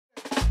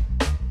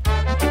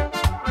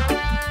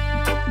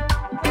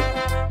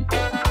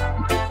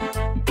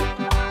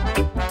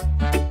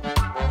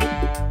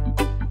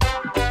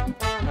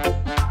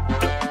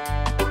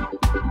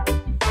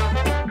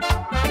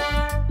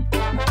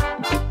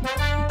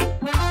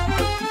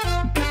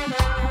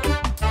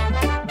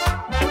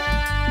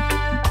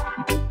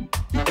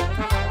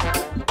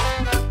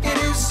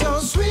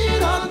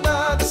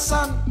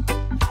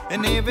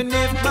even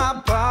if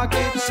my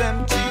pocket's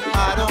empty,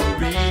 I don't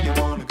really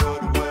wanna go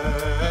to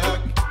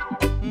work.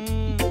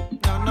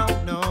 No, no,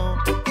 no.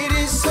 It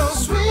is so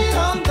sweet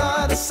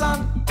under the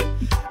sun.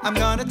 I'm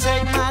gonna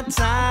take my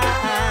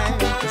time,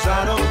 'cause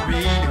I don't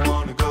really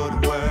wanna go to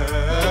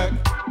work.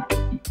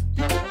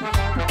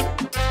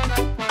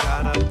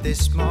 Got up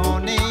this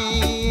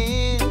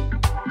morning,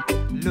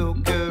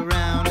 look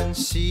around and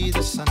see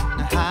the sun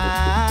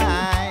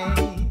high.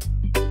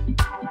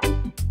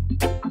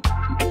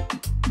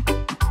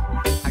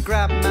 I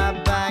grab my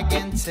bag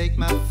and take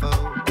my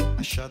phone.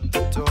 I shut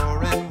the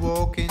door and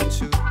walk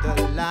into the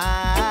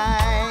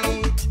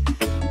light.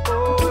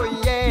 Oh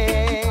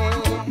yeah.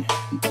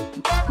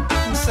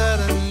 And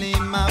suddenly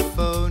my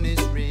phone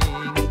is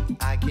ringing.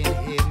 I can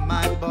hear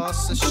my boss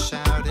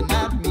shouting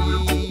at me.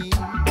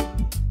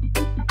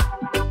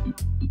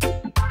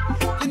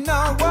 You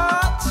know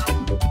what?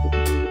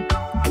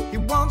 He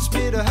wants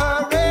me to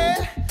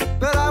hurry,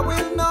 but I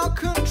will not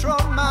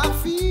control my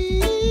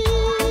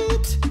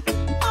feet.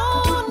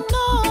 Oh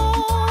no.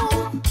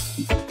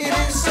 It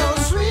is so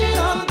sweet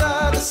under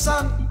the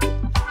sun.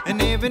 And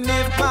even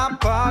if my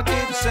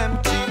pocket's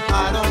empty,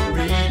 I don't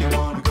really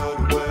wanna go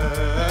to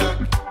work.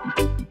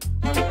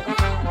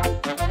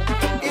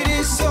 It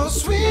is so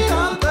sweet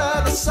under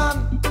the sun.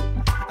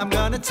 I'm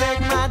gonna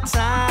take my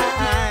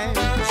time,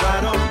 'cause I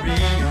don't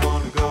really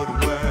wanna go to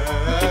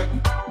work.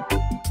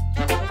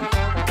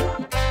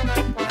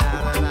 Now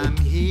that I'm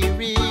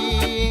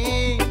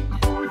hearing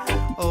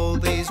all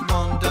these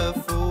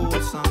wonderful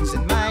songs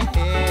in my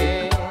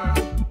head,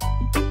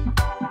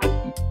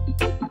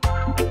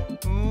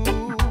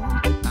 ooh,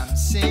 I'm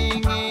singing